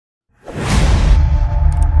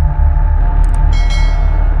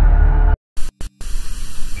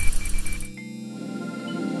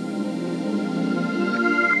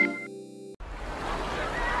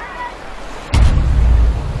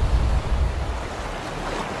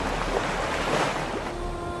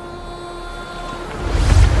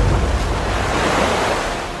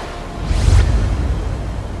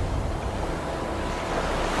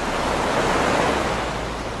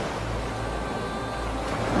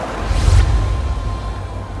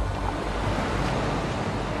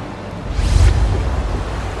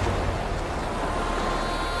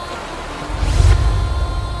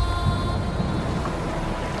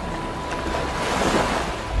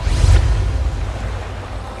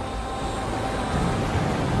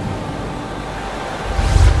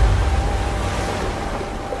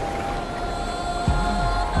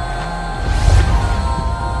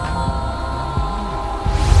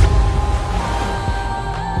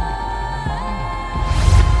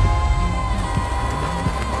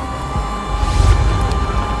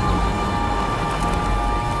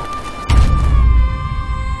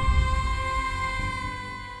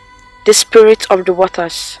the spirit of the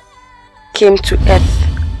waters came to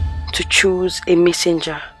earth to choose a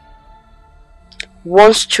messenger.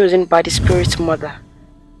 Once chosen by the spirit mother,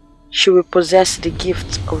 she will possess the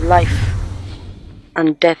gift of life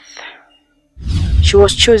and death. She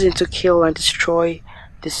was chosen to kill and destroy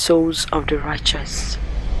the souls of the righteous.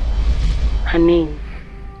 Her name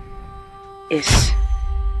is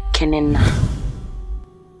Kenenna.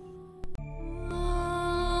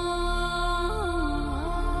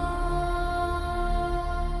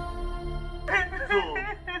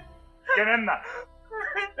 Kenenna.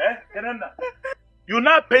 Kenenna. You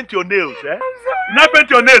now paint your nails, eh? You now paint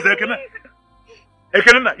your nails, Kenenna.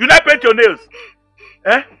 Kenenna, you now paint your nails.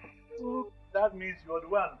 So that means you are the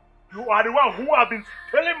one. You are the one who have been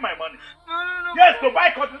stealing my money. No. Yes, to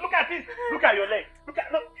buy cotton. Look at it. Look at your leg. Look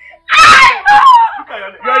at your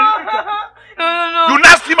leg. No. You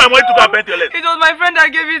now steal my money to go and paint your leg. It was my friend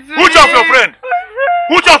that gave it to me. Which of your friend?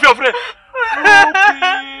 Which of your friend?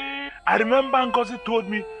 Okay. I remember Ngozi told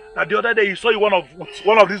me that the other day he saw you one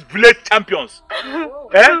of these village champions. No,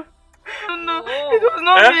 it was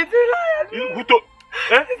not me. Who told?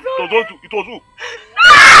 It was who?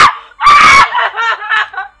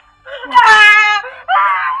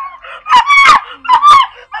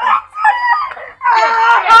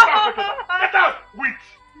 Get out! Wait!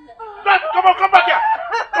 Come back here!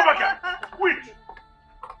 Come back here! Wait!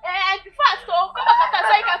 Before I stop, come back and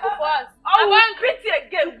say you can cook for us. I want pretty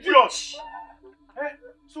again. Yes.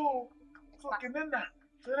 So Kenenna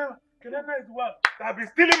is the one that has been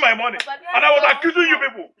stealing my money, and I was accusing you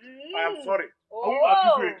people. I am sorry. I won't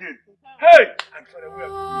accuse you again. Hey! I'm sorry. I will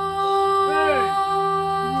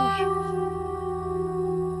accuse you. Hey!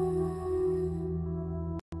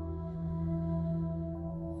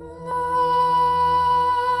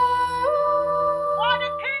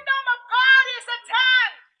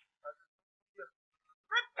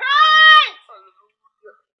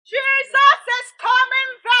 Jesus is coming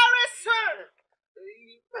very soon.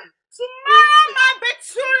 Tomorrow might be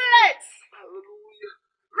too late.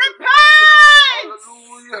 Repent.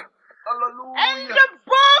 In the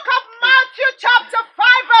book of Matthew chapter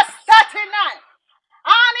 5 verse 39.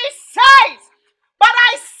 And it says, but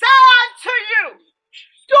I say unto you,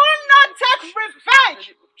 do not take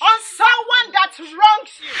revenge on someone that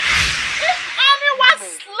wrongs you. If anyone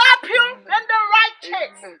slap you in the right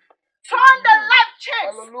cheek, turn the left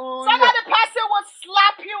cheek, so that the person will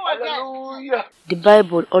slap you again. The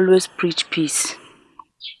Bible always preach peace,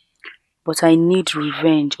 but I need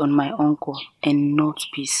revenge on my uncle and not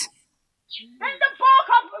peace. In the book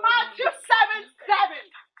of Matthew 7:7,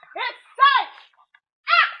 it says,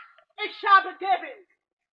 ask, it shall be given.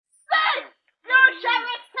 Seek, you shall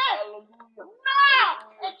receive. Knock,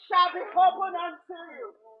 it shall be opened unto you.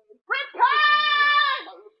 Repent!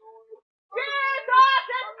 Jesus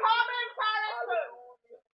is coming very soon.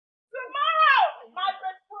 Tomorrow might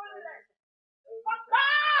be too late. But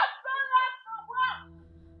God so loved the world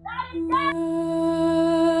that He gave.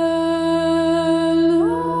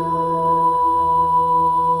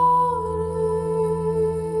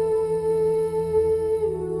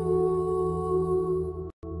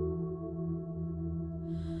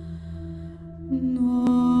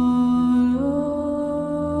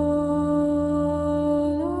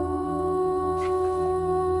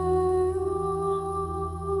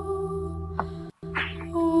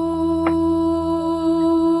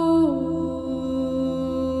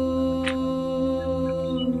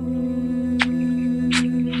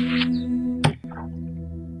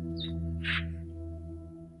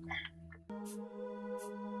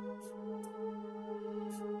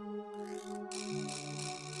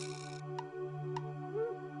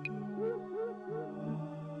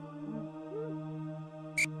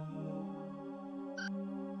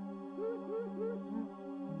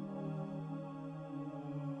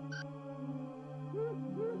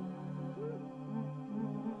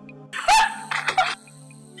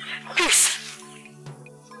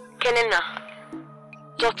 Kenenna,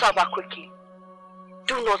 daughter of Akweke,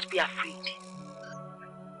 do not be afraid.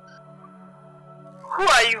 Who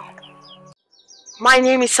are you? My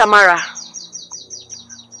name is Samara,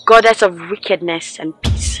 goddess of wickedness and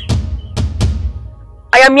peace.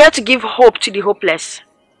 I am here to give hope to the hopeless,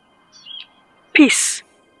 peace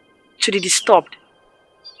to the disturbed,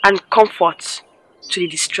 and comfort to the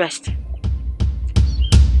distressed.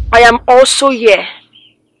 I am also here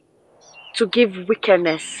to give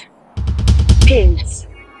wickedness, pains,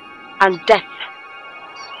 and death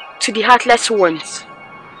to the heartless ones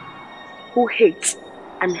who hate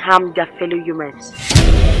and harm their fellow humans.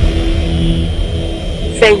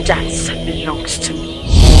 Vengeance belongs to me.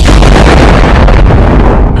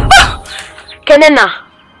 Kenenna,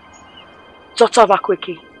 daughter of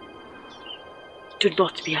Akweke, do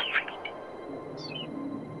not be afraid.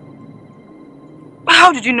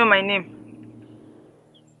 How did you know my name?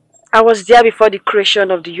 I was there before the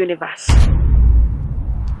creation of the universe.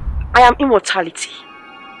 I am immortality.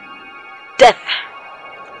 Death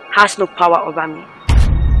has no power over me.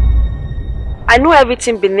 I know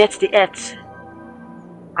everything beneath the earth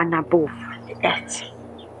and above the earth.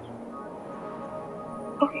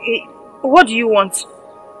 Okay, what do you want?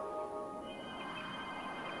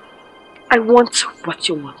 I want what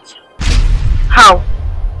you want. How?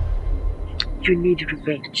 You need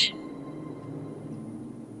revenge.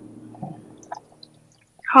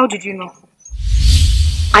 How did you know?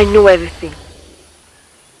 I know everything.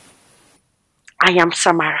 I am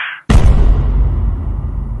Samara,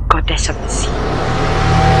 goddess of the sea.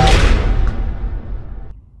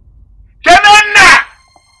 Kenenna!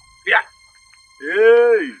 Yeah.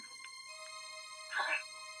 Hey!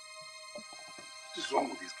 What is wrong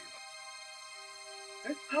with this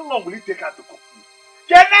girl? How long will it take her to cook food?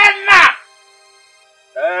 Kenenna!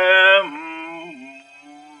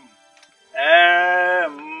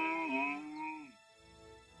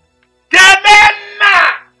 Kenenna!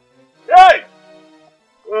 Hey!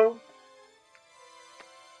 Oh.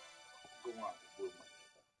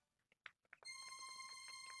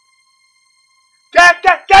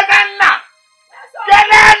 Kenenna!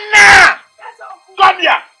 Kenenna! Come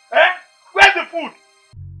here! Where's the food?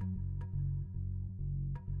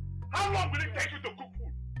 How long will it take you to cook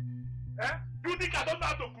food? Do you think I don't know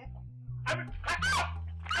how to cook? I mean,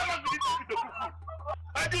 how long will it take you to cook food?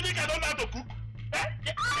 Do you think I don't know how to cook?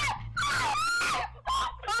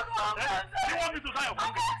 You want me to die of hunger? You want me to die of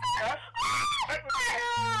hunger?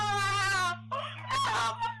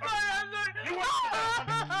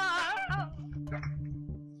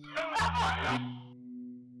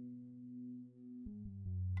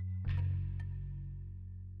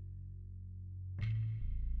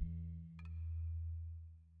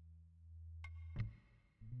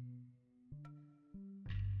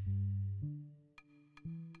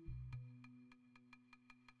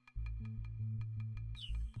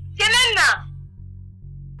 Kenenna!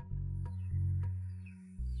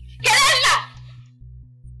 Kenenna!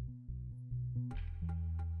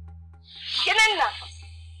 Kenenna!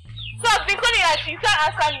 So I've been calling you, you can't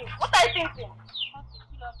answer me. What are you thinking?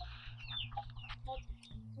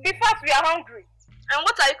 Be fast, we are hungry. And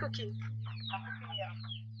what are you cooking? I'm cooking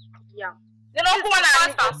yam. Then I'll go on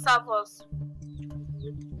and serve us.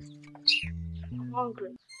 I'm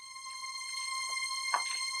hungry.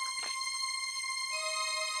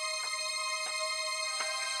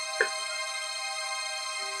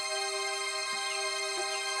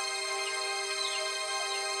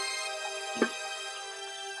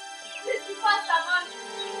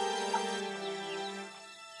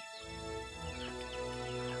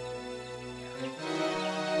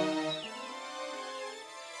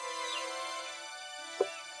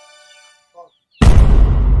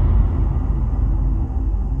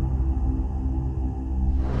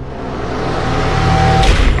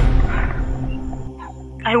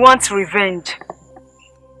 I want revenge.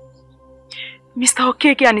 Mr.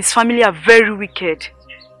 Okeke and his family are very wicked.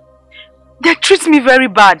 They treat me very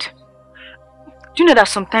bad. Do you know that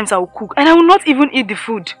sometimes I will cook and I will not even eat the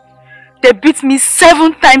food? They beat me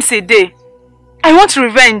 7 times a day. I want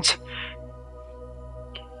revenge.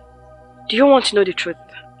 Do you want to know the truth?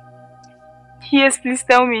 Yes, please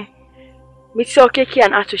tell me. Mr. Okeke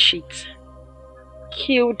and Atoshit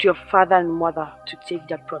killed your father and mother to take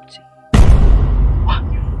their property.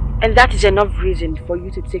 And that is enough reason for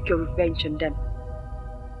you to take your revenge on them.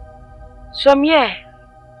 So I'm here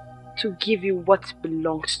to give you what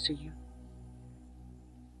belongs to you.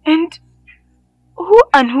 And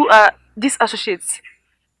who are these associates?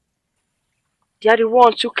 They are the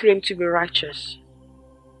ones who claim to be righteous.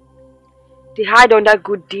 They hide under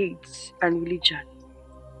good deeds and religion.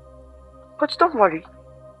 But don't worry,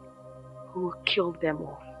 we will kill them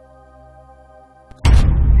all.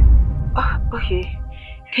 Okay.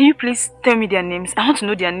 Can you please tell me their names? I want to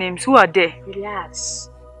know their names. Who are they? Relax.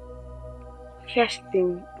 First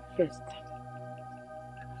thing first.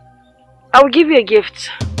 I will give you a gift.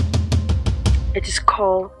 It is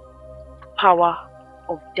called Power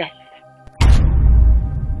of Death.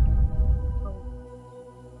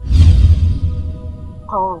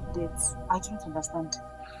 Power of Death. I don't understand.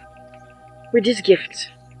 With this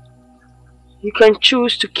gift, you can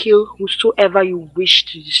choose to kill whosoever you wish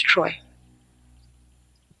to destroy.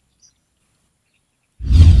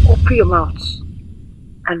 Open your mouth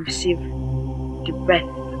and receive the breath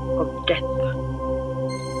of death.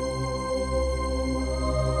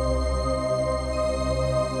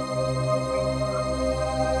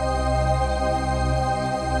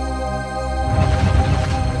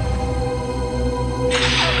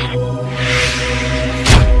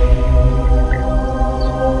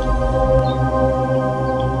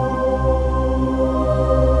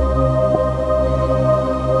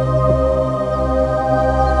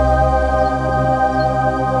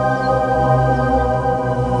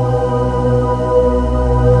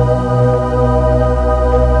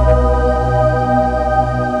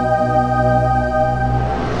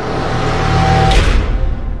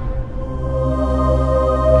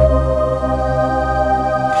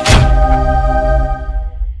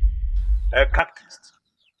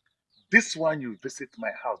 this one you visit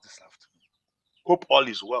my house this afternoon. Hope all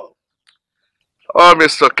is well. Oh,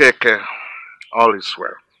 Mr. Keke, all is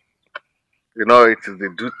well. You know, it is the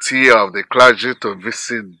duty of the clergy to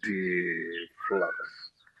visit the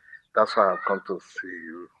flocks. That's why I've come to see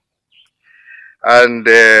you. And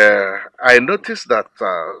I noticed that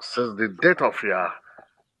since the death of your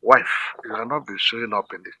wife, you have not been showing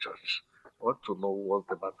up in the church. I want to know what's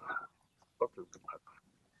the matter. What is the matter?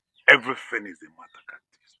 Everything is the matter,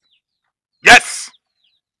 Catist. Yes!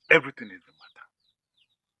 Everything is the matter.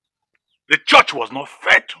 The church was not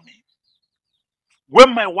fair to me.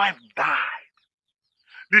 When my wife died,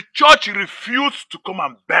 the church refused to come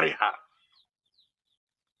and bury her.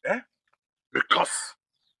 Because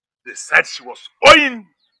they said she was owing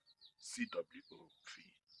CWO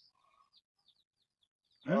fee.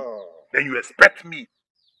 Oh. Then you expect me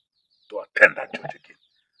to attend that church again.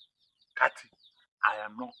 Kati, I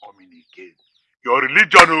am not coming again. Your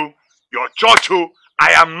religion, your church,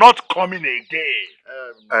 I am not coming again.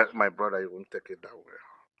 My brother, you won't take it that way.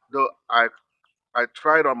 Though I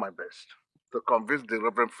tried on my best to convince the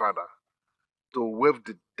Reverend Father to waive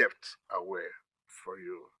the debt away for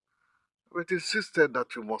you. But he insisted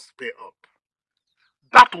that you must pay up.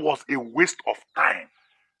 That was a waste of time.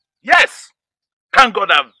 Yes, thank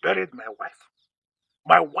God I've buried my wife.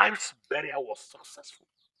 My wife's burial was successful.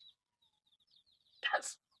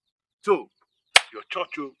 Yes. So, your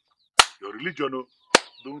church, your religion,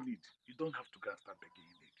 don't need. You don't have to go and start begging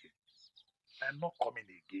him again. I'm not coming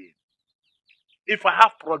again. If I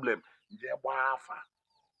have problem,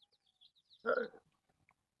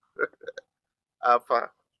 Alpha.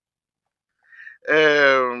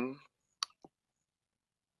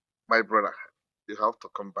 My brother, you have to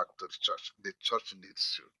come back to the church. The church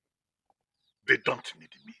needs you. They don't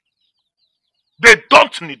need me. They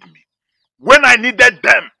don't need me. When I needed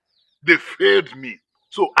them, they failed me.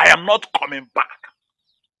 So I am not coming back.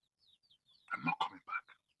 I'm not coming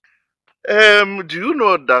back. Do you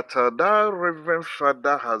know that that Reverend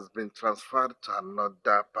Father has been transferred to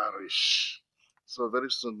another parish? So very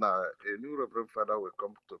soon now, a new Reverend Father will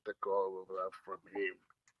come to take over from him.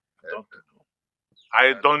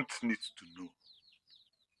 I don't need to know.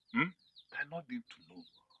 I don't need to know.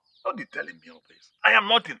 Don't be telling me all this. I am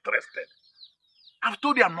not interested. I've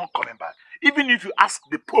told you I'm not coming back. Even if you ask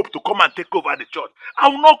the Pope to come and take over the church, I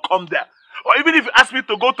will not come there. Or even if you ask me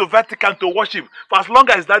to go to Vatican to worship, for as long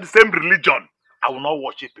as that's the same religion, I will not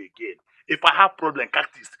worship again. If I have problem,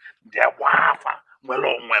 cactus, they're wafa,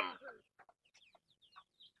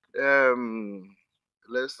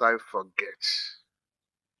 Lest I forget,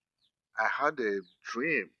 I had a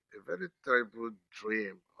dream, a very terrible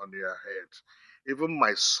dream on your head. Even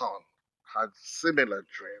my son had similar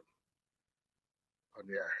dream on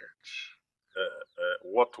your head.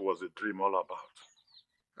 What was the dream all about?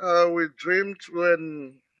 We dreamed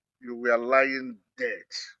when you were lying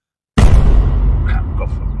dead. God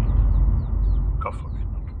forbid. God forbid,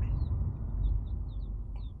 not me.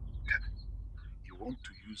 You want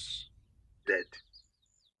to use dead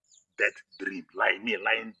dream, like me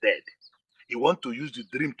lying dead. You want to use the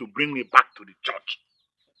dream to bring me back to the church.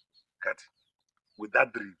 Kat, with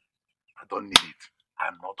that dream, I don't need it.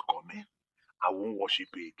 I'm not coming. I won't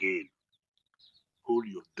worship again. Hold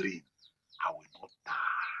your dream. I will not die.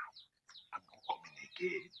 I'm not coming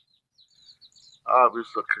again.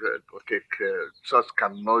 Mr. Okay, church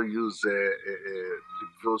cannot use a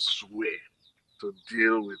divorce way to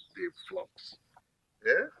deal with the flocks.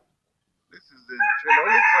 Yeah? This is the dream.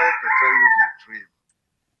 Only trying to tell you the dream.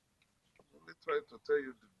 Only trying to tell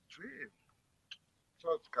you the dream.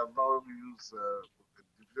 Church cannot use a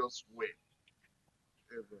divorce way.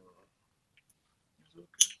 It's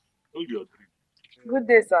okay. Hold your dream. Good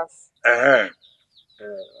day, sir.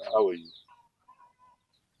 How are you?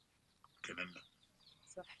 Kenenna.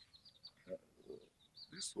 Sir.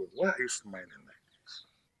 This one, why are you smiling like this?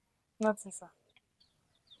 Nothing, sir.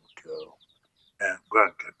 Okay. Go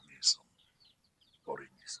and get me some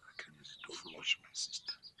oranges. I can use it to flush my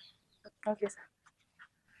system. Okay, sir.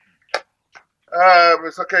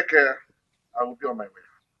 Mr. Keke, I will be on my way.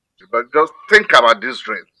 But just think about this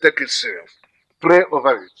dream. Take it serious. Pray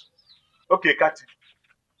over it. Okay, Kati.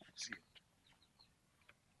 See,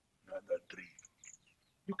 another dream.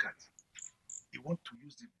 Look at it. You want to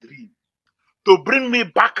use the dream to bring me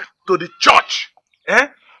back to the church,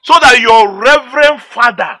 so that your Reverend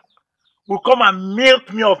Father will come and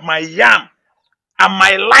milk me of my yam and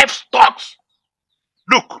my livestock.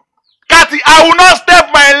 Look, Kati, I will not step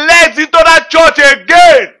my legs into that church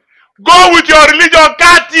again. Go with your religion,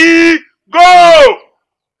 Kati. Go.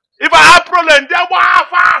 If I have problem, then what?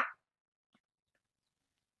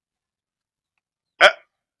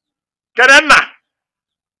 Kenenna,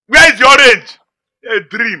 where is your orange? A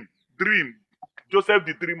dream. Joseph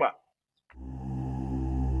the dreamer.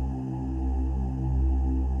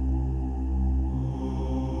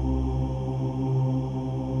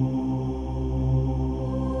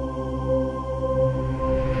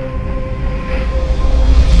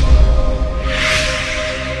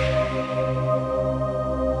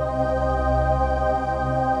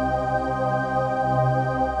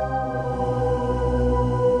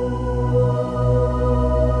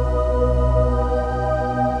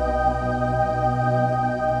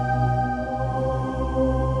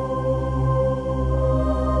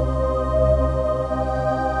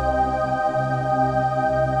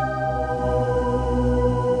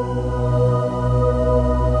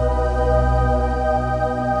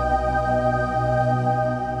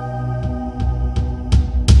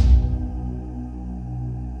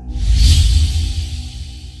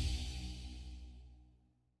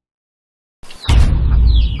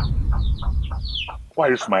 Why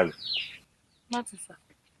are you smiling? Nothing, sir.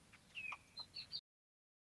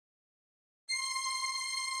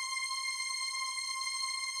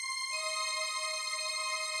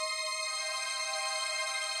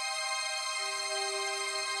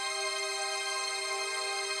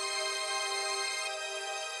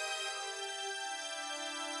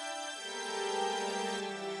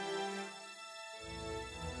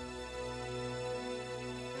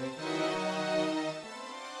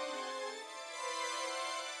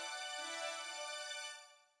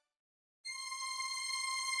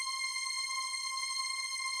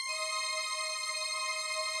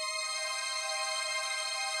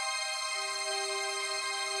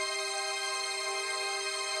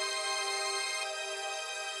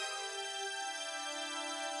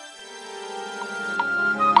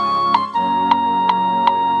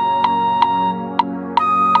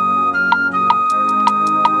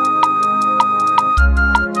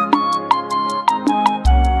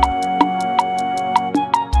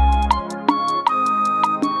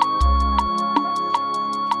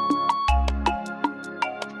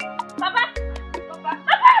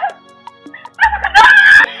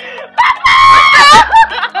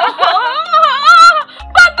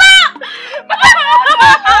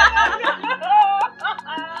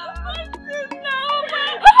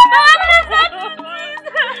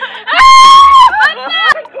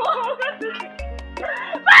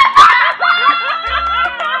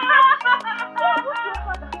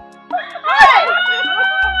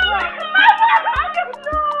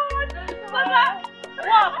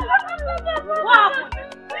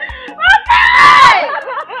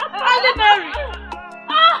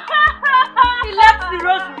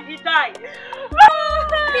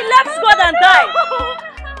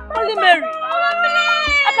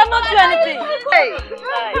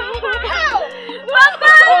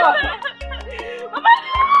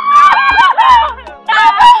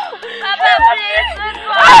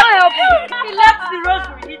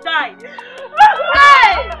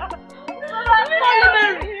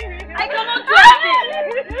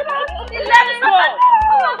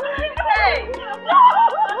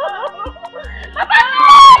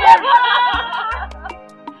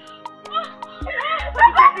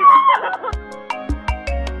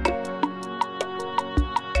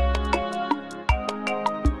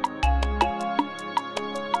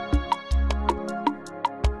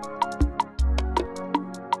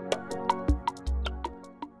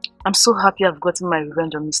 I'm so happy I've gotten my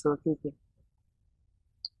revenge on Mr. Okeke.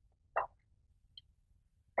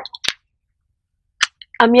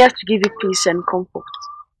 I'm here to give you peace and comfort.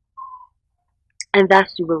 And that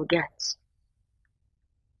you will get.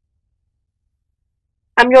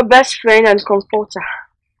 I'm your best friend and comforter.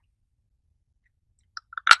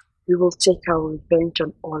 We will take our revenge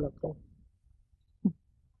on all of them.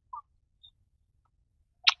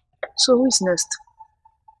 So who is next?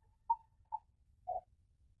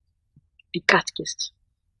 The catechist.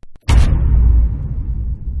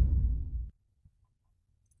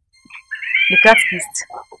 The catechist?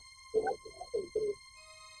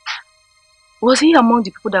 Was he among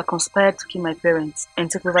the people that conspired to kill my parents and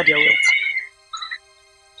take over their wealth?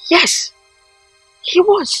 Yes, he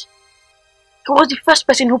was. He was the first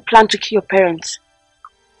person who planned to kill your parents.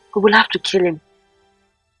 We will have to kill him.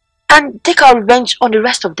 And take our revenge on the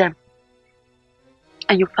rest of them.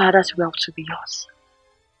 And your father's wealth to be yours.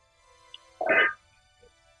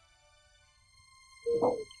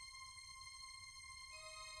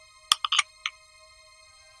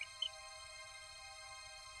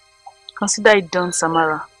 Consider it done,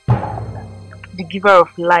 Samara, the giver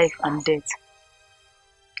of life and death.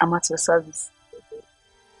 I'm at your service.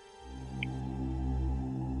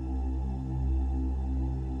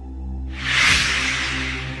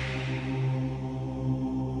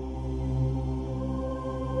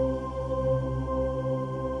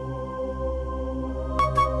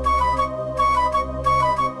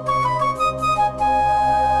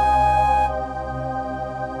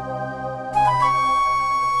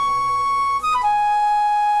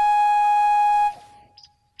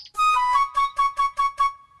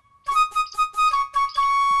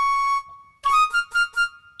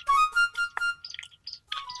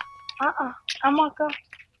 Amaka.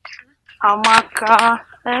 Amaka.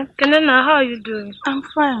 Kenenna, how are you doing? I'm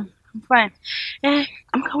fine. I'm fine.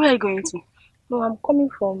 Amaka, where are you going to? No, I'm coming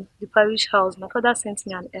from the parish house. My father sent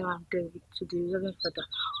me an errand there to the Reverend Father.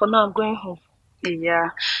 But now I'm going home. Yeah.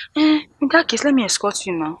 In that case, let me escort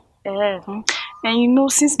you now. And you know,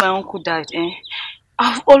 since my uncle died,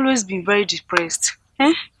 I've always been very depressed.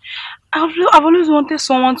 I've always wanted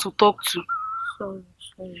someone to talk to. Sorry.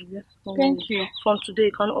 Yes, Thank you. From today,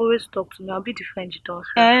 you can always talk to me. I'll be the friend you don't.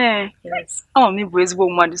 Yes. Oh, me boys,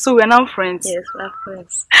 so we're now friends. Yes, we're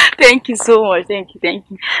friends. Thank you so much. Thank you.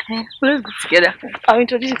 Let's go together. I'll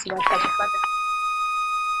introduce you to my father.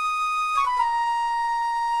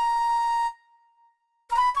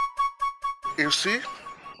 You see,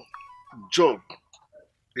 Job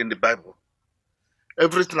in the Bible,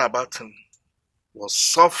 everything about him was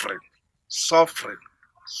suffering.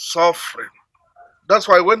 That's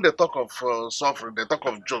why when they talk of suffering, they talk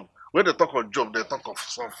of Job. When they talk of Job, they talk of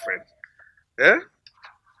suffering. Eh?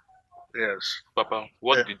 Yes. Papa,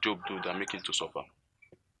 what did Job do that make him to suffer?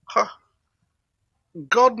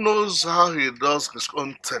 God knows how he does his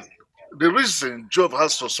own thing. The reason Job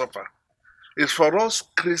has to suffer is for us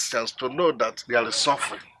Christians to know that there is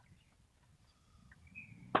suffering.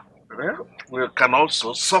 We can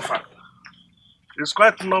also suffer. It's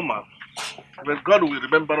quite normal. But God will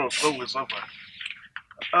remember us when we suffer.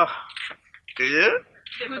 Yeah?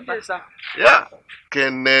 Good day, sir. Yeah.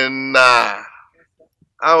 Kenenna.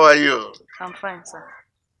 How are you? I'm fine, sir.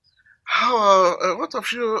 How what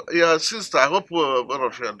of you, your sister? I hope both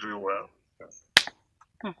of you are doing well.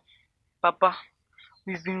 Papa,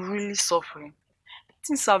 we've been really suffering.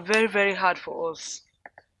 Things are very, very hard for us.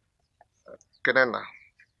 Kenenna,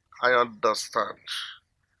 I understand.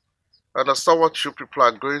 I understand what you people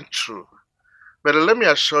are going through. But let me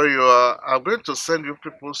assure you, I'm going to send you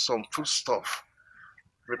people some food stuff.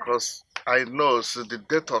 Because I know since the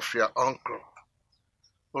death of your uncle,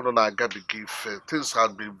 things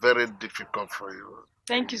have been very difficult for you.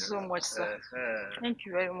 Thank you so much, sir. Thank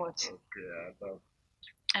you very much.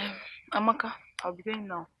 Okay, Amaka, I'll be going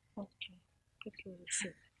now. Okay. Okay,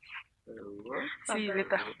 See you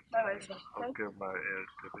later. Bye-bye, sir. Okay, my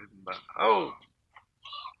Oh,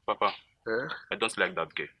 Papa, Eh? I don't like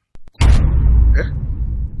that girl. Eh?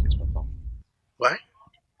 Yes, Papa. Why?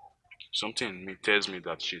 Something in me tells me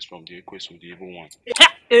that she's from the equation with the evil one.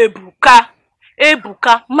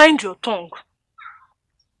 Ebuka, mind your tongue.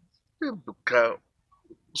 Ebuka,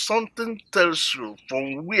 something tells you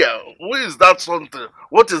from where? Who is that something?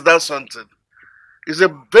 What is that something? It's a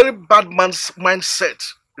very bad man's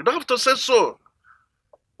mindset. You don't have to say so.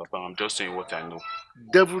 Papa, I'm just saying what I know.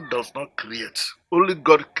 Devil does not create. Only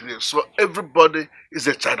God creates. So everybody is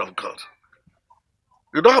a child of God.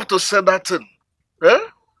 You don't have to say that thing.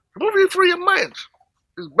 Remove it from your mind.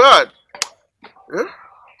 It's bad.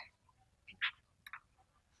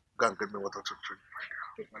 Go and get me water to drink.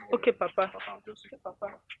 Okay, Papa.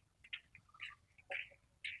 Papa.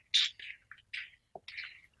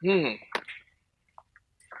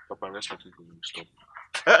 Papa, let's not stop.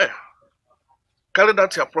 Hey, carry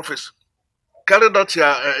that your prophecy. Carry that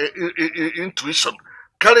your intuition.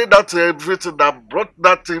 Carry that everything that brought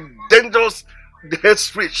that dangerous hate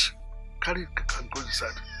speech. Carry it and go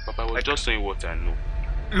inside. Papa, I was just saying what I know.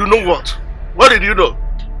 You know what? What did you know?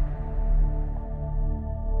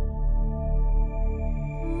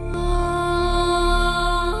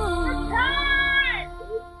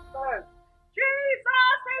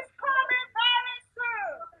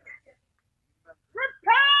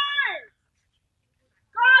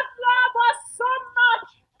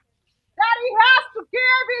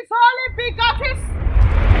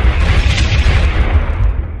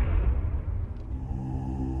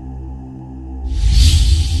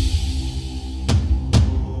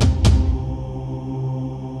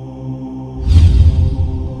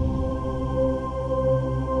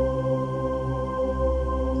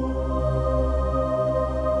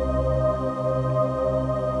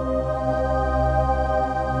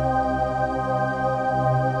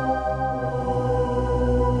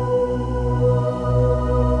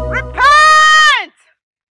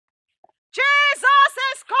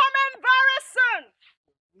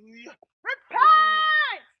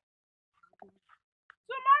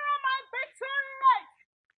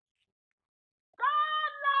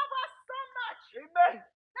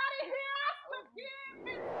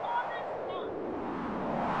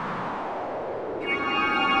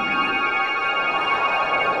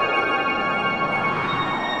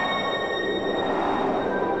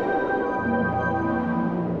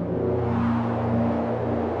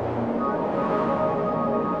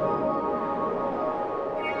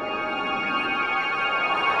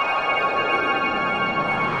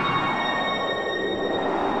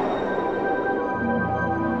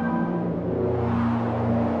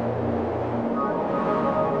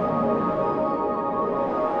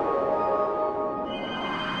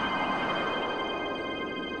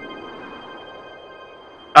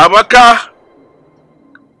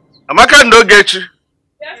 Amaka no get you.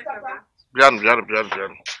 Yes, Papa. Bian.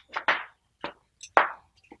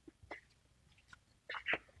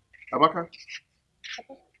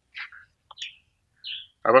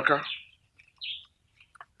 Amaka,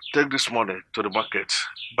 take this money to the market,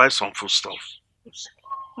 buy some food stuff.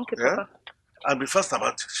 Okay, Yeah? Papa. And be fast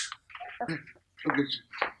about it. Okay.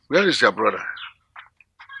 Where is your brother?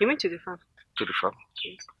 He went to the farm. To the farm?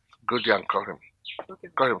 Yes. Go there and call him. Okay.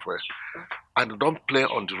 Call him for it. Okay. And don't play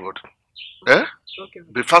on the road. Eh? Okay.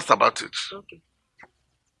 Be fast about it. Okay.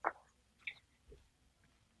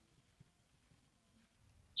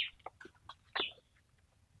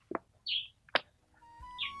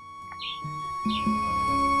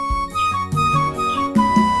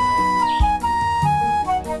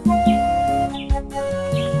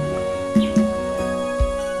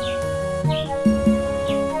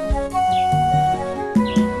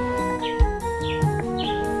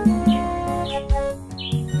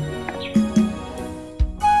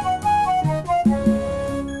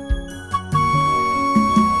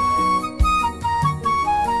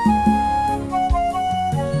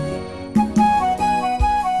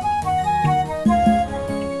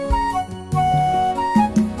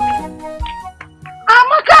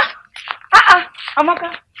 Amaka.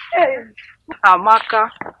 Hey. Amaka,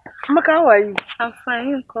 how are you? I'm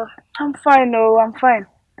fine, Uncle. I'm fine, oh, I'm fine.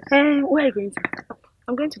 Where are you going to?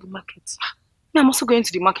 I'm going to the market. Me, I'm also going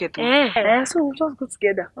to the market. Oh. So we'll just go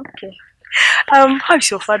together. Okay. How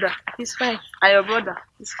is your father? He's fine. And your brother?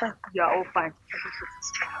 He's fine. You are all fine.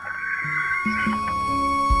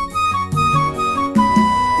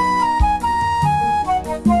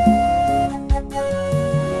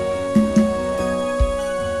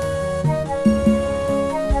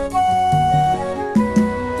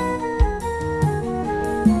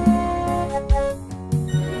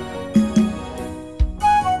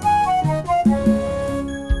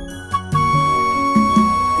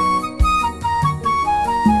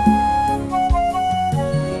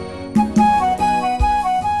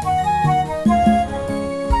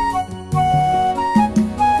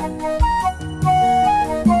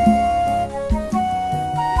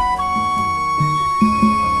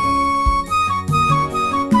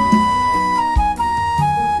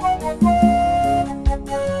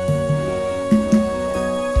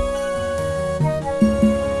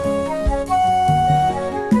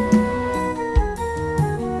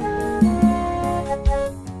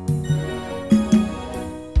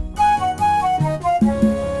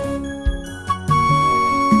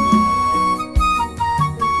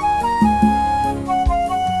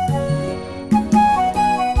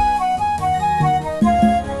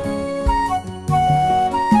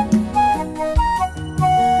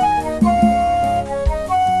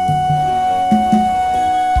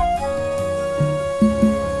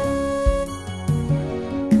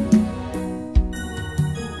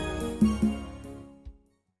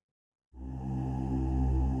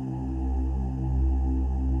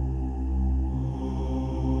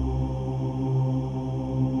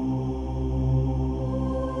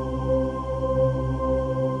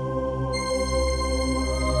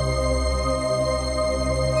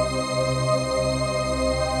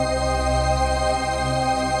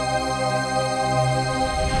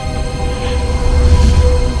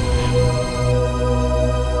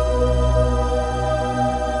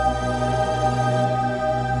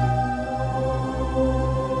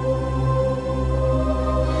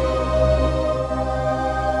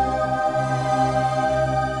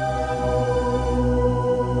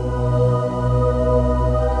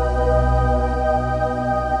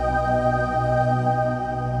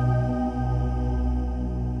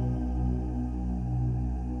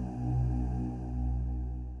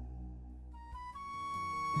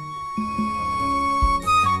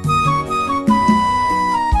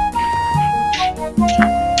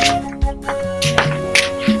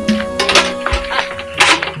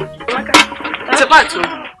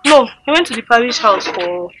 No, he went to the parish house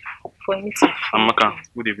for a meeting. Amaka,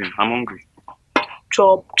 good evening. I'm hungry.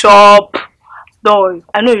 Chop. Don't worry,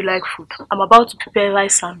 I know you like food. I'm about to prepare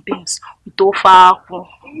rice and beans with tofa.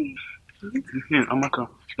 Amaka,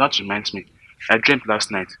 that reminds me. I dreamt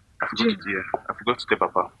last night. I forgot to tell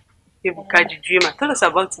Papa. Ebuka, the dreamer. Tell us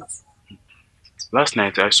about it. Last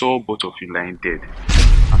night I saw both of you lying dead,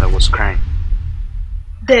 and I was crying.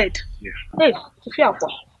 Dead? Yeah. Hey, Sophia,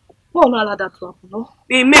 no one allowed that to happen, no?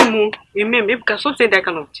 Remember, because stop saying that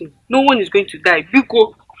kind of thing. No one is going to die.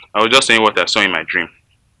 Biko. I was just saying what I saw in my dream.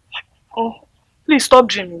 Oh, please stop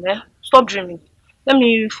dreaming, eh? Stop dreaming. Let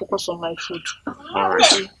me focus on my food.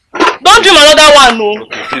 Alright. Don't dream another one, no.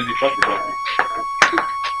 Okay, please be fast about it.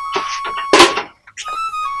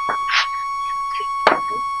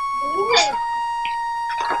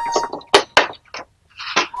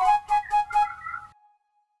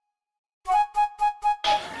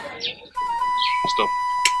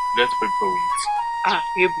 before we eat. Ah,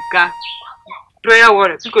 Ebuka. Prayer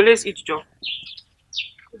water. Because let's eat, Joe.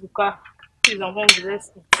 Ebuka, please, I'm hungry.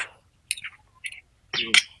 Let's eat.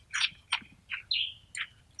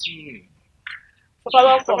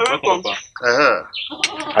 Papa, welcome.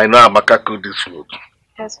 I know Amaka cook this food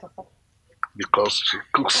Yes, Papa. because she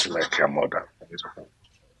cooks like her mother.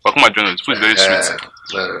 Welcome, my journal. The food is very sweet.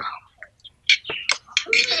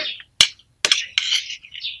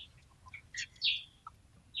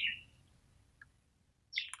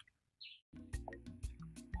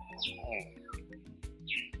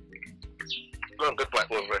 Go and get my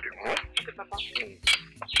own ready. Okay, Papa.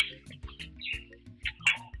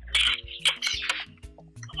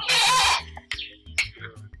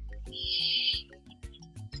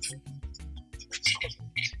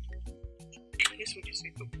 This food is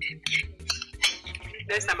sweet.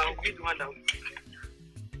 Next time I will be the one that will.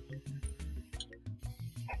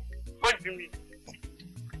 What do you mean?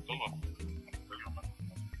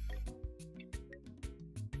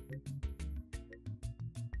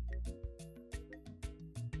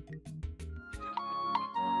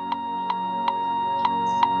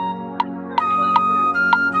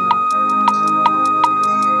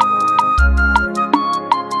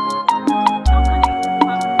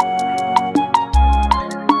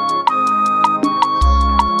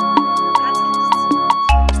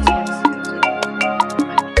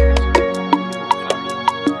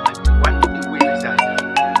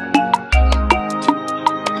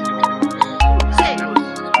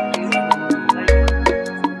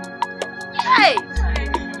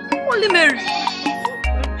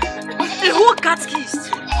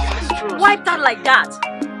 Like that.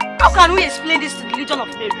 How can we explain this to the Legion of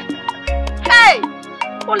Mary? Hey!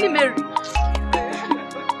 Holy Mary!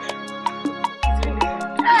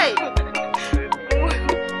 Hey!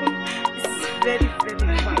 This is very, very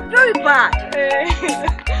bad. Very bad.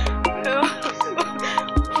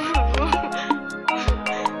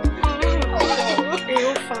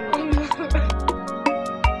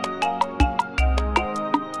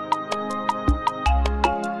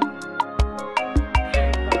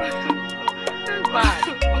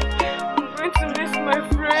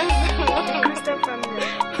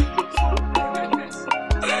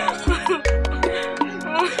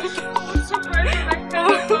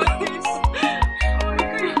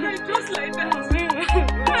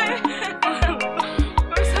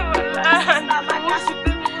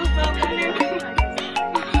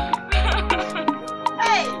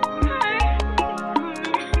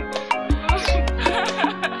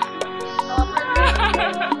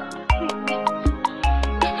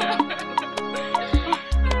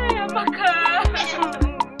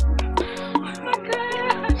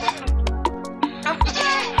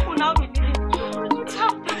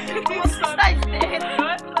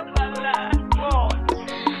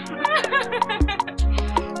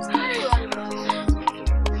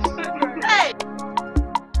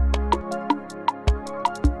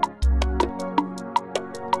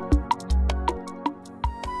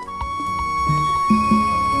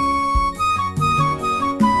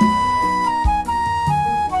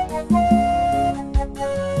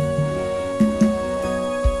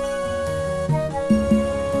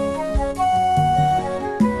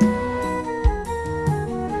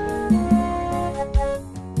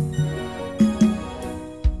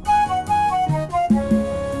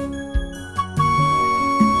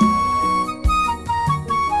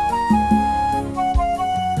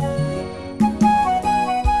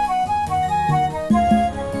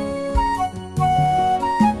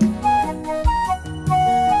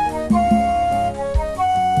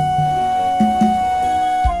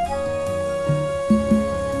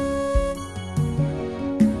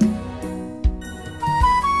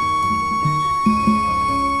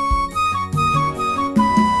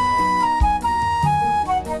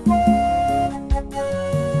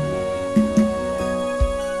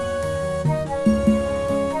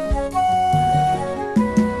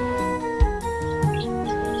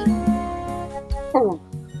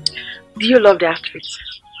 Do you love the outfits?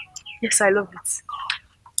 Yes, I love it.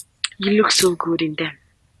 You look so good in them.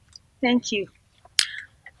 Thank you.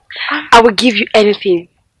 I will give you anything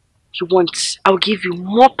you want. I will give you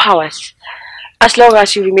more powers as long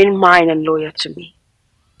as you remain mine and loyal to me.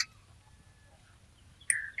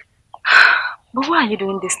 But why are you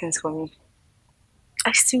doing these things for me?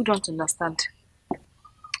 I still don't understand.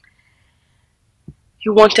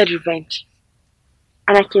 You wanted revenge,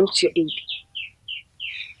 and I came to your aid.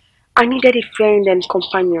 I needed a friend and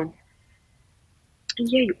companion, and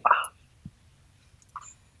here you are.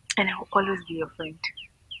 And I will always be your friend.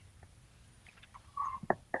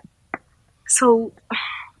 So,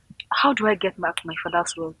 how do I get back my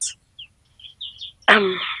father's words?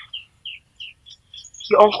 Um,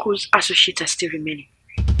 your uncle's associates are still remaining.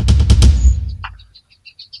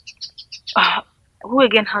 Who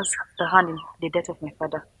again has the hand in the death of my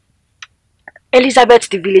father? Elizabeth,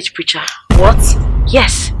 the village preacher. What?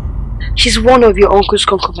 Yes, she's one of your uncle's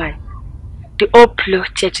concubines. They all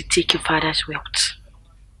plotted to take your father's wealth.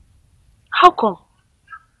 How come?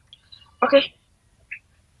 Okay.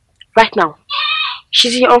 Right now,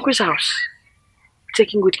 she's in your uncle's house,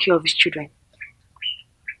 taking good care of his children.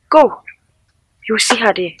 Go. You'll see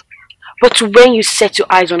her there. But when you set your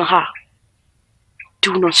eyes on her,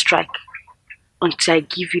 do not strike until I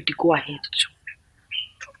give you the go-ahead to.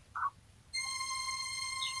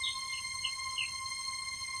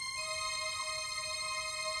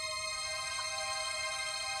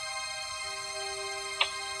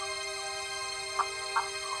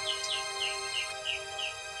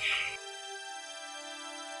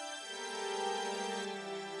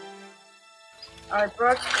 I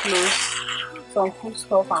brought clothes, some food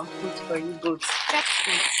stuff and food for you both.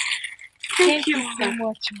 Thank you so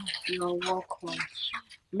much. You're welcome.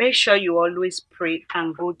 Make sure you always pray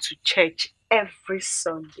and go to church every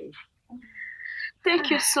Sunday.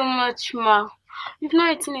 Thank you so much, Ma. You've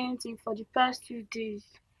not eaten anything for the past 2 days.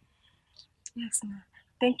 Yes, ma.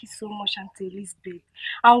 Thank you so much, Auntie Elizabeth.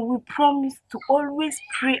 And we promise to always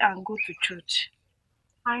pray and go to church.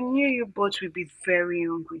 I knew you both would be very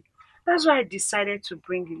hungry. That's why I decided to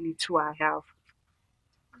bring the little I have.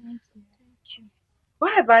 Thank you.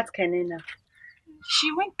 What about Kenenna?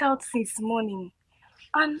 She went out since morning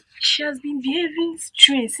and she has been behaving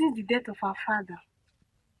strange since the death of her father.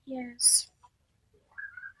 Yes.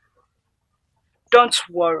 Don't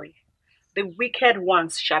worry. The wicked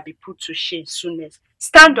ones shall be put to shame soonest.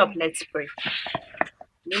 Stand up, let's pray.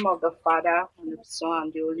 In the name of the Father, and the Son,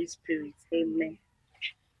 and the Holy Spirit. Amen.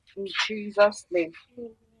 In Jesus' name.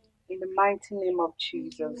 In the mighty name of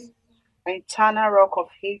Jesus. Eternal Rock of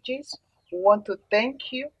Ages, we want to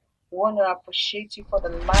thank you. We want to appreciate you for the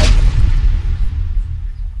life.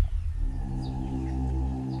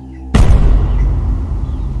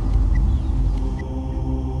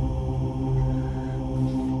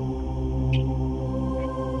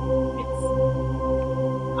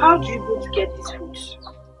 How do you go to get these foods?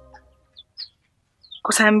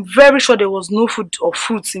 Because I'm very sure there was no food or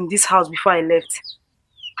fruits in this house before I left.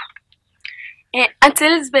 Auntie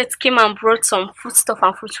Elizabeth came and brought some food stuff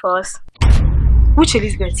and fruit for us. Which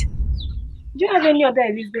Elizabeth? Do you have any other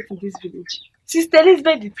Elizabeth in this village? Sister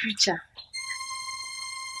Elizabeth the preacher.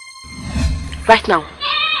 Right now,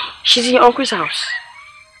 she's in your uncle's house,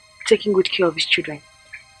 taking good care of his children.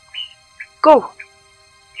 Go.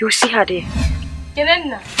 You'll see her there.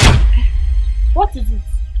 Kenenna, what is it?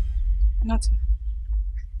 Nothing.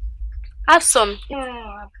 Have some. No,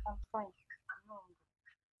 I'm fine.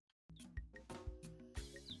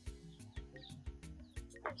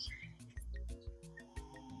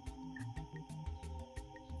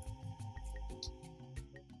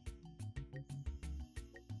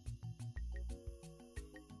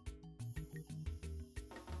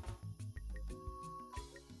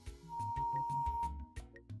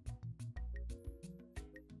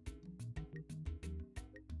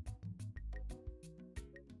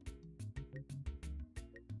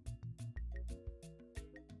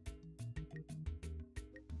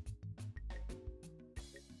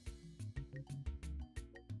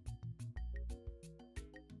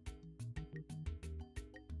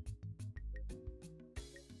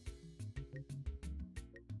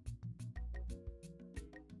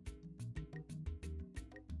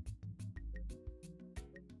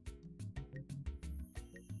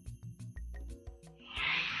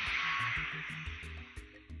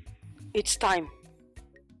 It's time.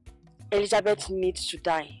 Elizabeth needs to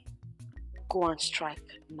die. Go and strike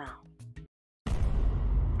now.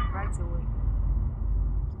 Right away.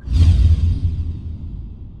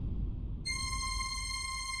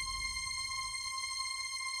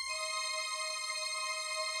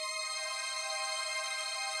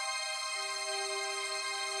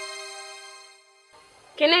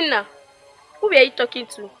 Kenenna, who were you talking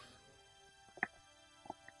to?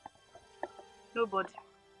 Nobody.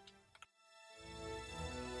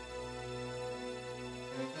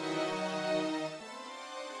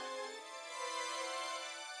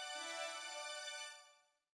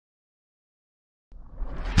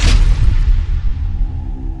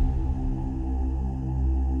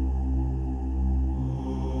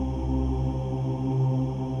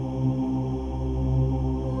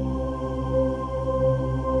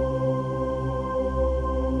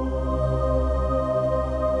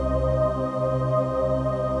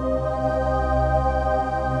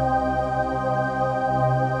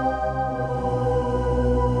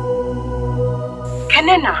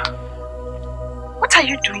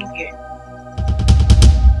 doing here?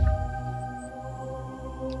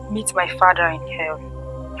 Meet my father in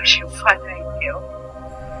hell. Is your father in hell?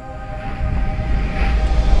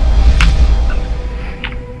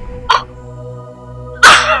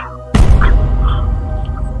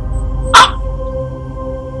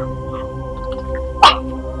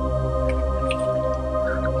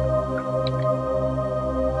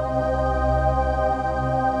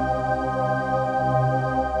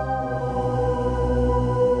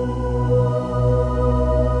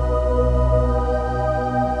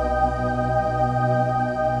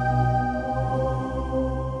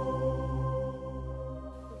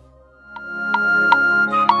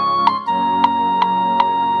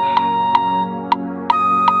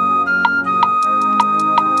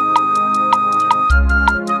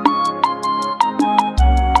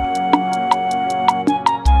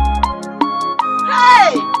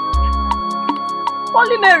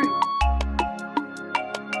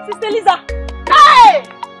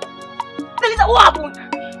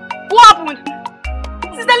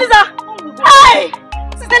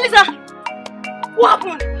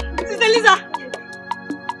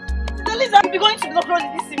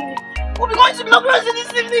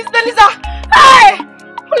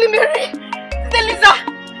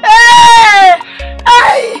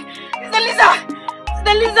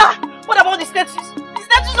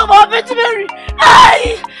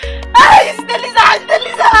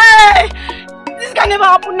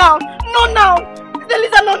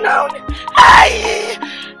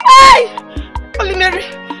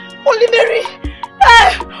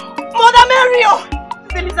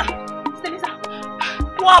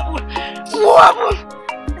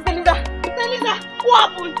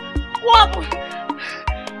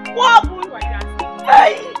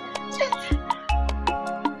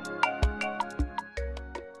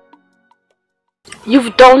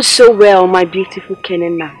 You've done so well, my beautiful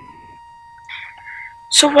Kenenna.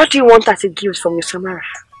 So what do you want as a gift from your Samara?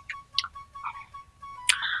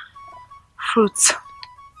 Fruits.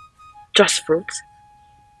 Just fruits?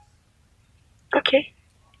 Okay.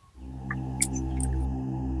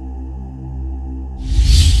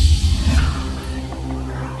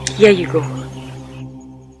 Here you go.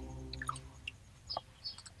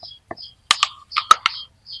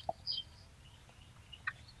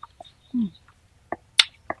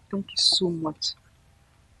 Thank you so much.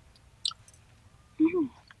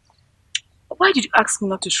 Why did you ask me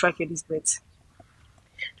not to strike Elizabeth?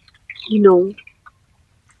 You know,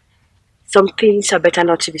 some things are better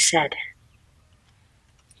not to be said.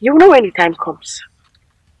 You'll know when the time comes.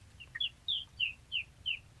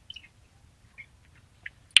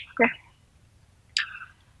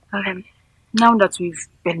 Okay. Now that we've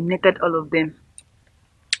eliminated all of them,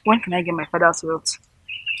 when can I get my father's wealth?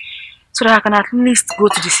 So that I can at least go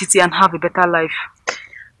to the city and have a better life.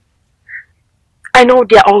 I know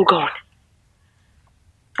they're all gone.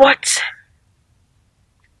 But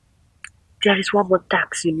there is one more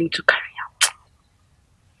tax you need to carry out.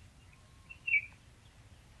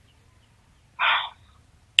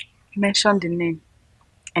 Mention the name,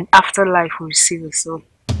 and after life will receive a soul.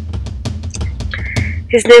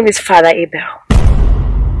 His name is Father Abel.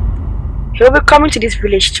 He will be coming to this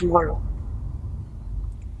village tomorrow.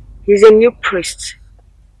 He's a new priest,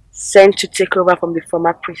 sent to take over from the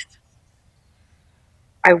former priest.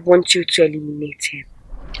 I want you to eliminate him.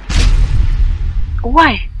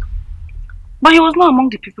 Why? But he was not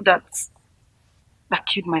among the people that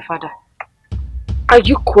killed my father. Are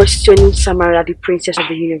you questioning Samara, the princess of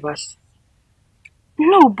the universe?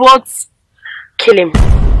 No, but... Kill him.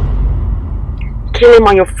 Kill him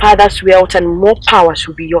and your father's wealth and more powers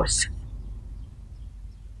will be yours.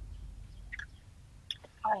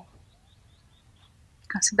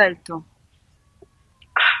 Consider it done.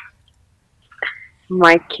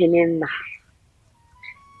 My Kenenna.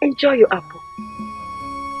 Enjoy your apple.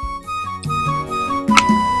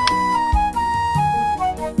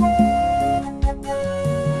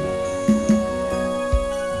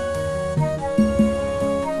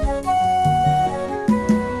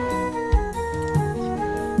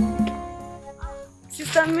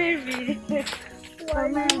 Sister Mary. Sister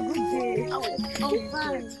Mary, good day. I'm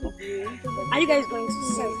fine. Are you guys going to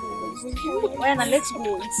see? Well, now let's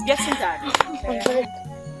go. It's getting dark.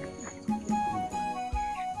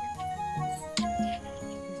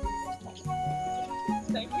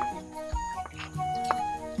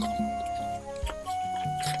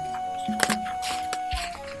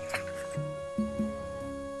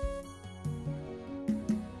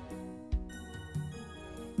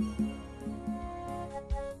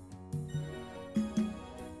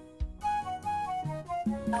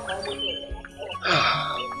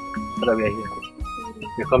 Father, we are here.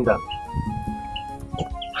 You come down.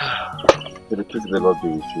 May the peace of the Lord be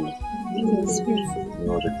with you. You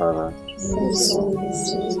know the Father.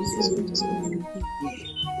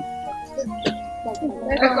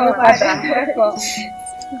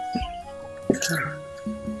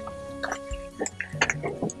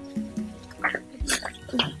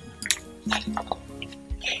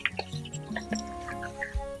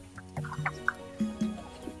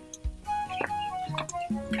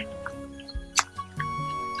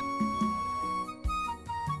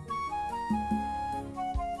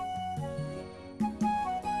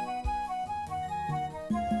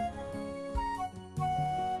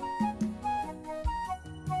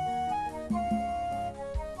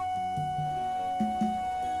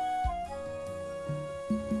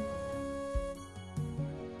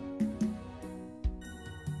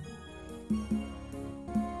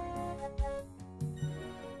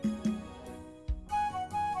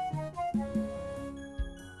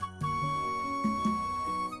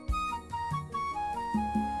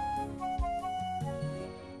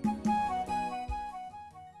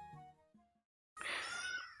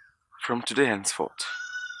 From today henceforth,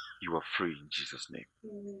 you are free in Jesus' name.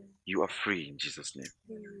 You are free in Jesus' name.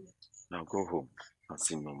 Now go home and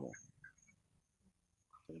sin no more.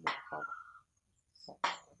 Thank you,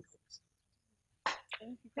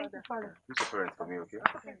 Father. Use your parents for me, okay?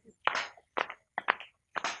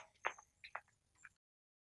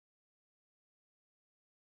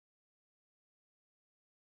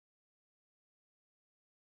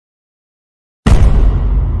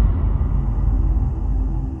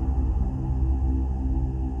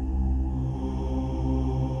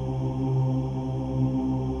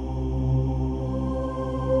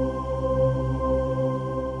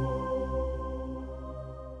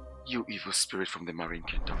 You evil spirit from the marine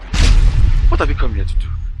kingdom. What have you come here to do?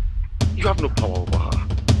 You have no power over her.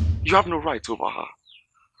 You have no right over her.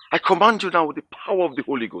 I command you now with the power of the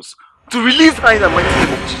Holy Ghost to release her in the mighty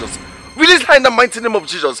name of Jesus. Release her in the mighty name of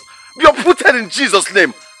Jesus. Be uprooted in Jesus'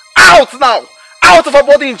 name. Out now. Out of her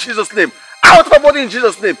body in Jesus' name. Out of her body in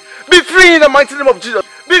Jesus' name. Be free in the mighty name of Jesus.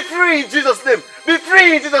 Be free in Jesus' name. Be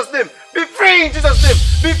free in Jesus' name. Be free in Jesus' name.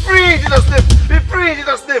 Be free in Jesus' name. Be free in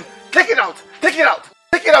Jesus' name. Take it out. Take it out.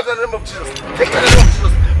 Take it out in the name of Jesus. Take it out in the name of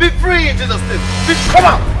Jesus. Be free in Jesus' name. Come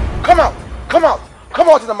out. Come out. Come out. Come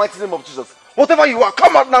out in the mighty name of Jesus. Whatever you are,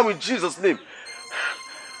 come out now in Jesus' name.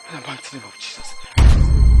 In the mighty name of Jesus. Come out in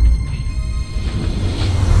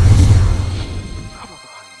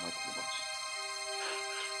the mighty name of Jesus.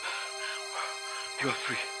 You are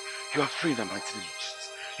free. You are free in the mighty name of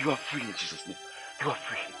Jesus. You are free in Jesus' name. You are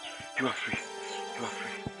free. You are free. You are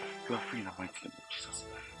free. You are free in the mighty name of Jesus.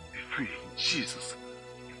 Be free in Jesus.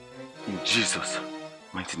 In Jesus'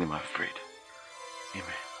 mighty name I've prayed. Amen.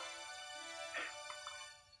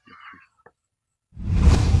 You're free.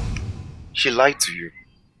 She lied to you.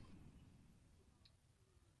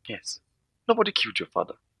 Yes. Nobody killed your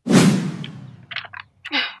father.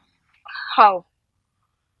 How?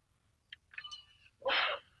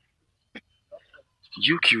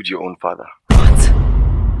 You killed your own father. What?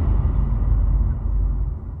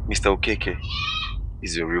 Mr. Okeke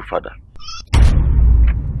is your real father.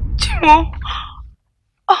 Chimo?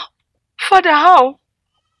 Oh, Father, how?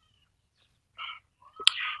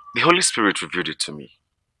 The Holy Spirit revealed it to me.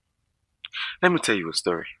 Let me tell you a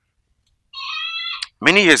story.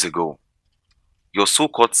 Many years ago, your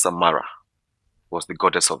so-called Samara was the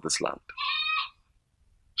goddess of this land.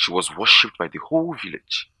 She was worshipped by the whole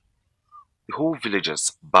village. The whole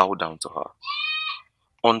villagers bowed down to her.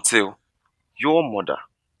 Until your mother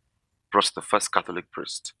brought the first Catholic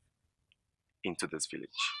priest into this village.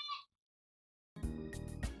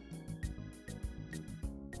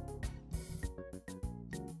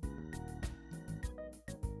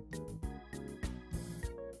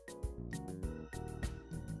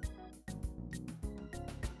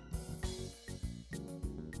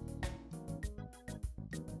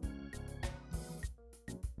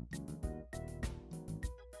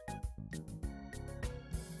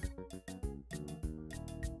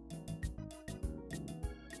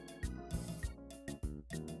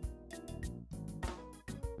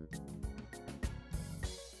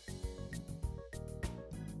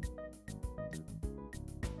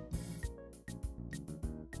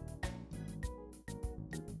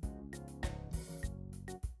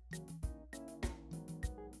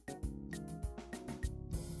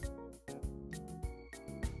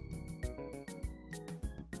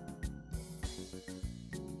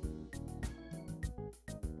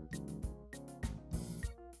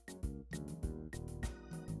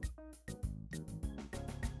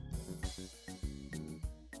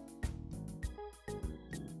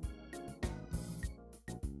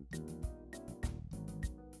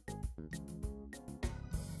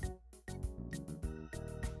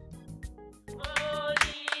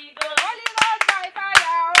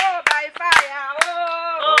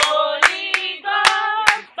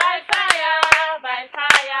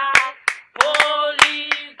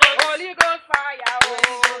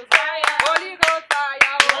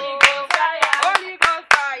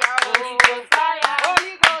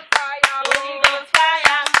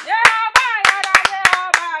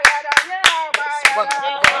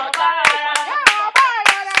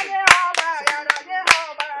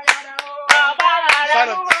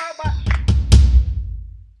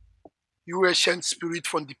 You ancient spirit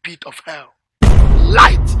from the pit of hell.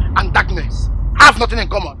 Light and darkness have nothing in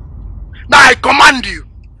common. Now I command you.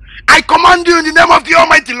 I command you in the name of the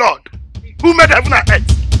Almighty Lord, who made heaven and earth.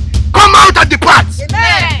 Come out and depart.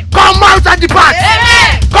 Amen. Come out and depart.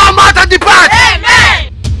 Amen. Come out and depart.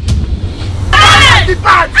 Amen. Come out and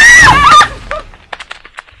depart.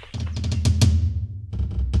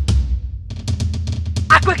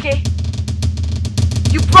 Akweke,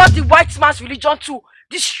 you brought the white man's religion to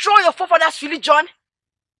destroy your forefathers' religion.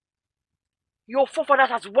 Your forefathers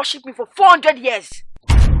has worshipped me for 400 years.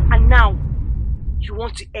 And now, you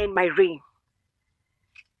want to end my reign.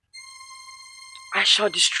 I shall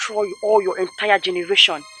destroy all your entire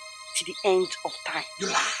generation to the end of time. You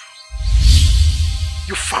lie.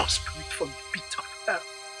 You foul spirit from the pit of hell.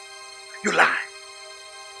 You lie.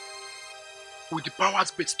 With the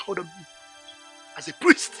powers bestowed on me as a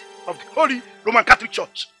priest of the Holy Roman Catholic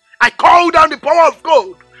Church, I call down the power of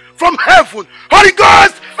God from heaven. Holy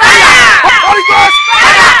Ghost! Fire! Holy Ghost!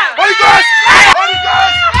 Fire! Holy Ghost! Fire! Holy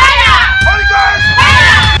Ghost! Fire! Holy Ghost!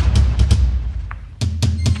 Fire!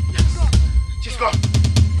 Yes. She's gone.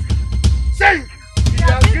 Sing! He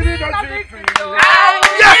has given us victory.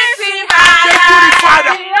 Yes! Thank you, the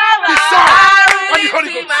Father, the Son, and the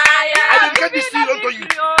Holy Ghost. I dedicate this seed unto you.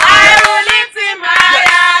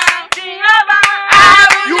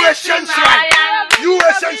 You ancient shrine. You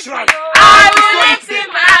ancient shrine. I destroy it today.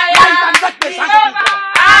 Light and darkness has nothing in common.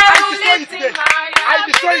 I destroy it today. I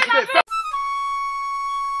destroy it today.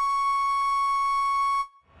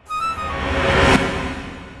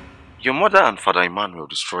 Your mother and Father Emmanuel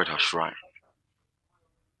destroyed her shrine.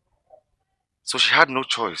 So she had no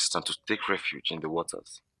choice than to take refuge in the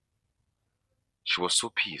waters. She was so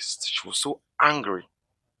pissed, she was so angry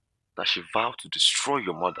that she vowed to destroy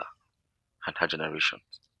your mother and her generations.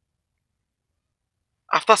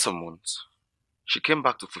 After some months, she came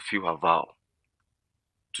back to fulfill her vow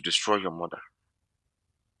to destroy your mother.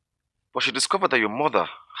 But she discovered that your mother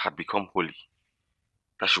had become holy,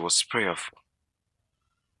 that she was prayerful.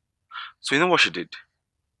 So you know what she did?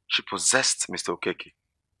 She possessed Mr. Okeke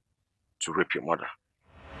to rape your mother.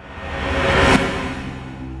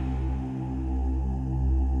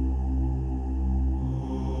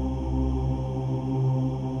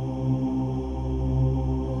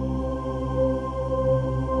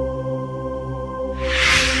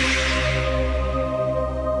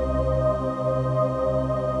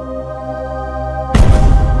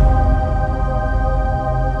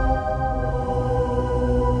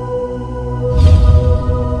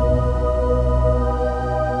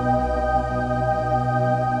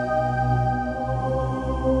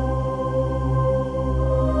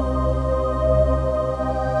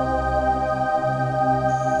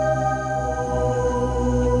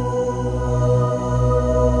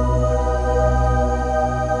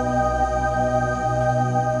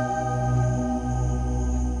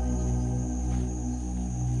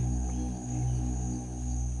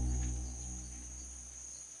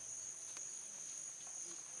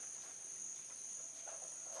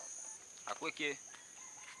 Akweke.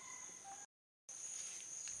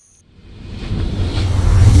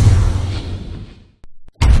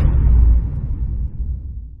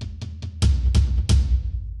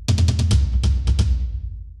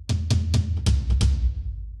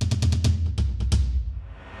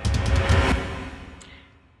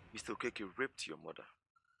 Mr. Okeke raped your mother.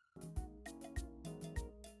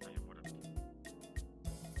 And your mother became.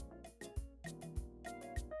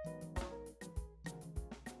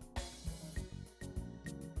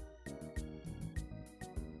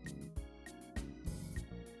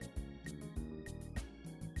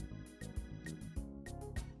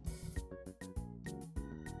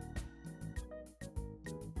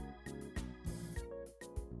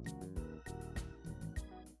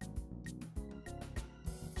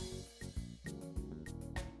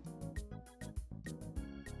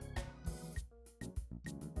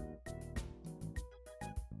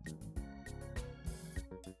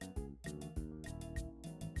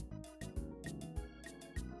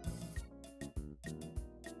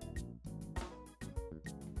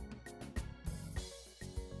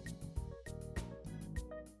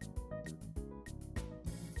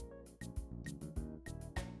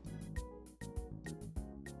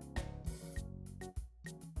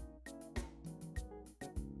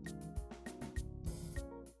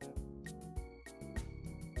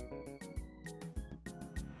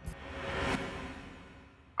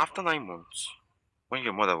 After 9 months, when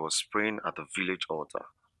your mother was praying at the village altar,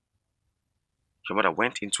 your mother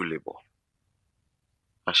went into labor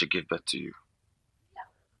and she gave birth to you.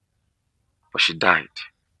 But she died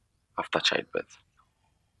after childbirth.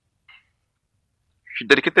 She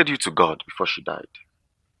dedicated you to God before she died.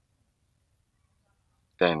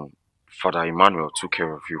 Then Father Emmanuel took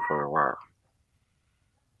care of you for a while.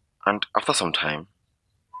 And after some time,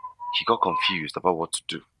 he got confused about what to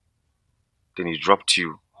do. Then he dropped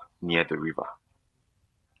you near the river,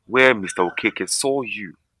 where Mr. Okeke saw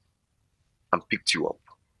you and picked you up,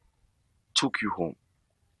 took you home,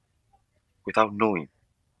 without knowing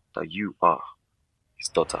that you are his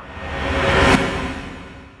daughter.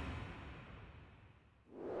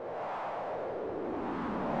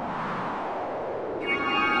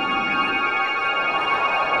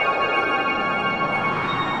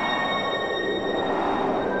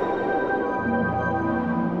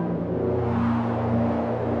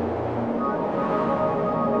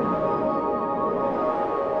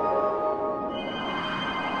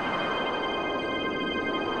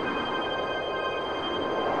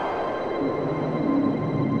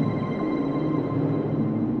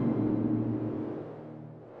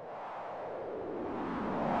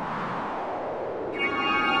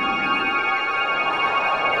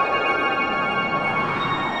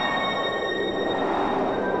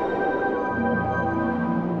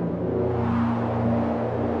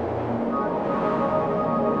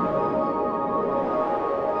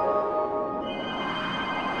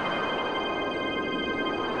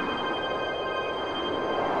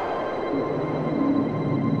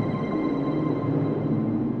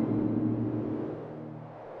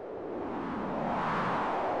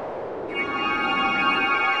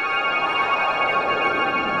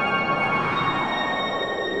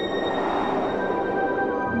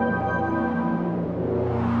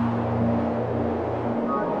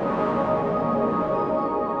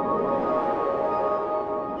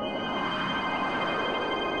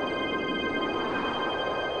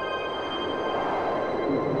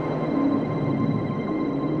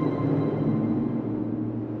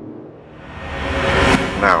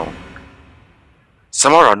 Now,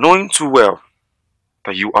 Samara, knowing too well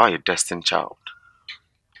that you are a destined child,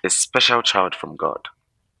 a special child from God,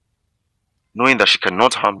 knowing that she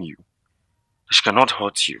cannot harm you, that she cannot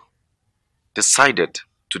hurt you, decided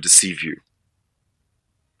to deceive you.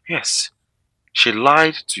 Yes, she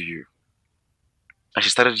lied to you, and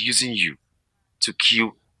she started using you to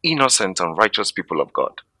kill innocent and righteous people of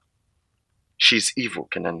God. She is evil,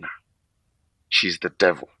 Kenenna. She is the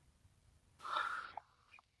devil.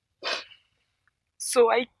 So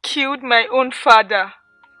I killed my own father.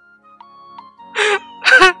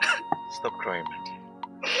 Stop crying, my dear.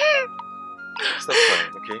 Stop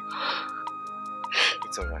crying, okay?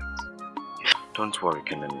 It's alright. Don't worry,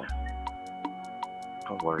 Kenenna.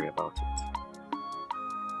 Don't worry about it.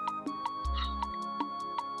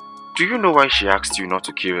 Do you know why she asked you not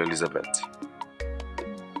to kill Elizabeth?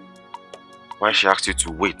 Why she asked you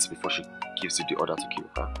to wait before she gives you the order to kill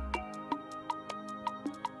her?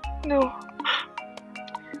 No.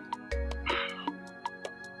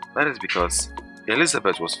 That is because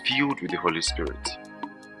Elizabeth was filled with the Holy Spirit.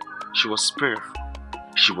 She was spiritual.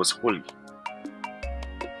 She was holy.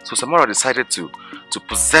 So Samara decided to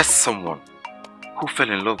possess someone who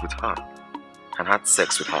fell in love with her and had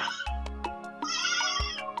sex with her.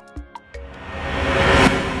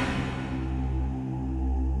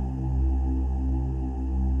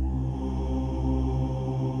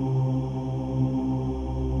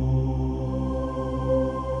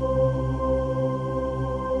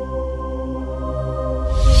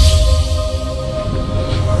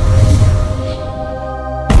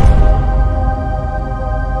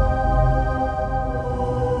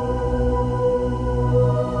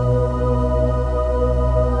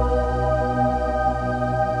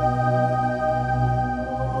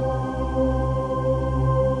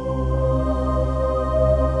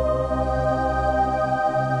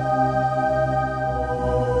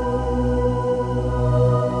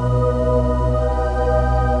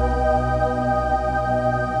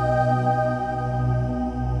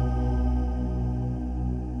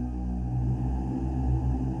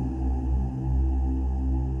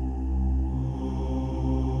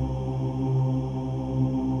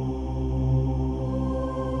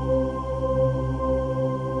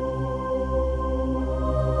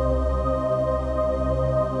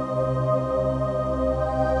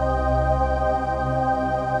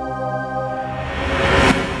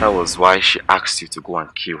 That was why she asked you to go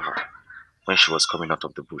and kill her when she was coming out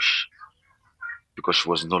of the bush. Because she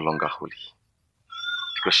was no longer holy.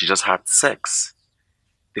 Because she just had sex.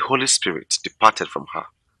 The Holy Spirit departed from her.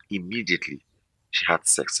 Immediately, she had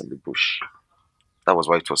sex in the bush. That was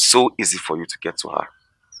why it was so easy for you to get to her.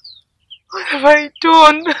 What have I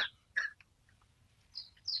done?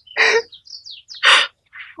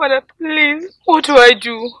 Father, please, what do I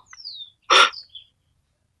do?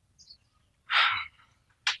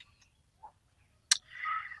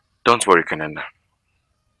 Don't worry, Kenenna.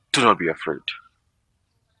 Do not be afraid.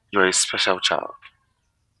 You are a special child.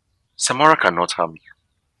 Samara cannot harm you.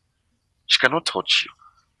 She cannot touch you.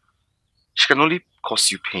 She can only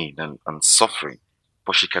cause you pain and suffering,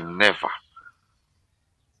 but she can never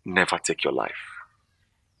take your life.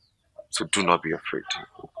 So do not be afraid.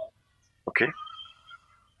 Okay?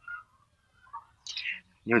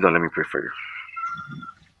 Kneel down, let me pray for you.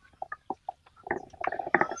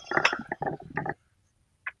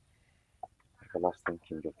 Everlasting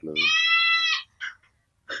King of glory.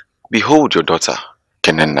 Behold your daughter,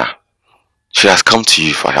 Kenenna. She has come to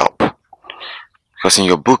you for help. Because in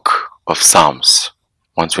your book of Psalms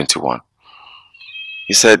 121,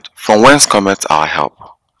 he said, "From whence cometh our help?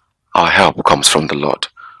 Our help comes from the Lord,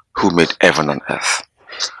 who made heaven and earth."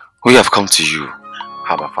 We have come to you,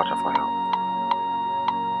 Abba Father, for help.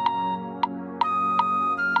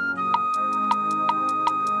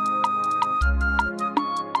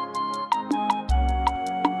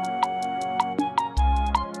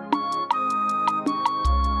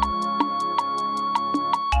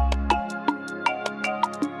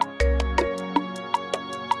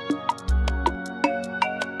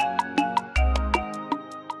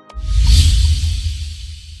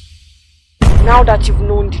 Now that you've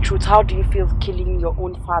known the truth, how do you feel killing your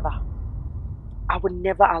own father? I will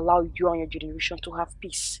never allow you and your generation to have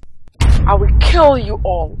peace. I will kill you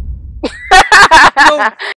all.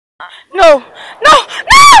 No. No. No.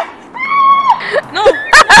 No. No.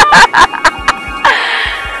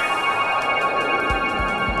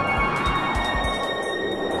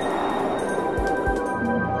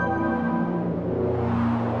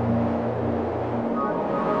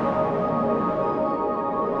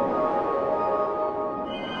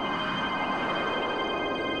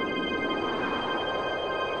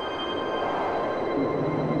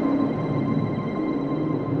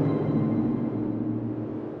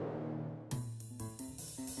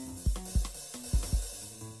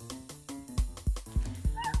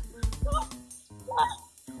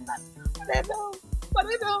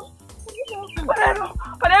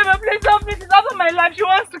 Whatever, please help me. She's out of my life. She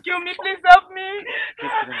wants to kill me. Please help me.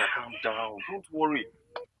 Please, Kenenna, calm down. Don't worry.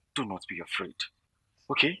 Do not be afraid.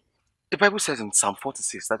 Okay? The Bible says in Psalm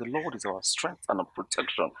 46 that the Lord is our strength and our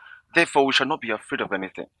protection. Therefore, we shall not be afraid of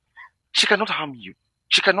anything. She cannot harm you.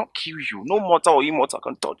 She cannot kill you. No mortal or immortal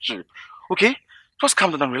can touch you. Okay? Just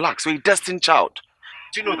calm down and relax. You're a destined child.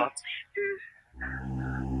 Do you know that?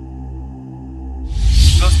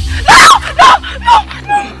 No!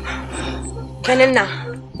 Kenenna,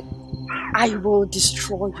 I will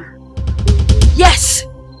destroy you. Yes!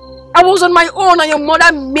 I was on my own and your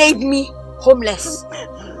mother made me homeless.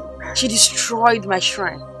 She destroyed my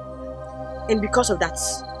shrine. And because of that,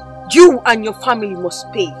 you and your family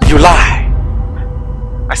must pay. You lie!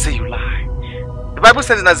 I say you lie. The Bible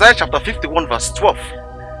says in Isaiah chapter 51 verse 12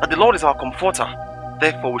 that the Lord is our comforter.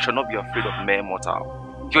 Therefore we shall not be afraid of mere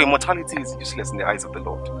mortal. Your immortality is useless in the eyes of the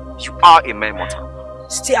Lord. You are a mere mortal.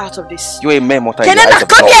 Stay out of this. You are a mere mortal in the Kenenna, eyes of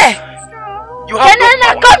the Lord. come here! You have Kenenna,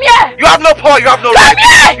 no power. come here! You have no power, you have no right.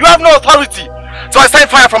 You have no authority. So I send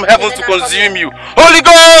fire from heaven to consume you. Holy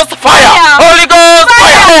Ghost fire! Holy Ghost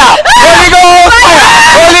fire! Holy Ghost fire!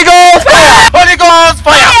 Holy Ghost fire! Holy Ghost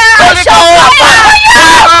fire! Holy Ghost fire!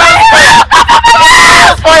 Holy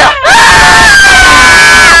Ghost fire!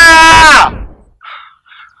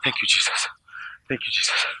 Thank you, Jesus. Thank you,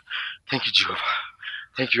 Jesus. Thank you, Jehovah.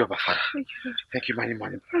 Thank you, Abba Father. Thank you, mighty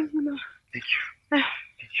man. Thank you.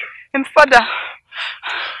 And Father,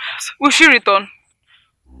 will she return?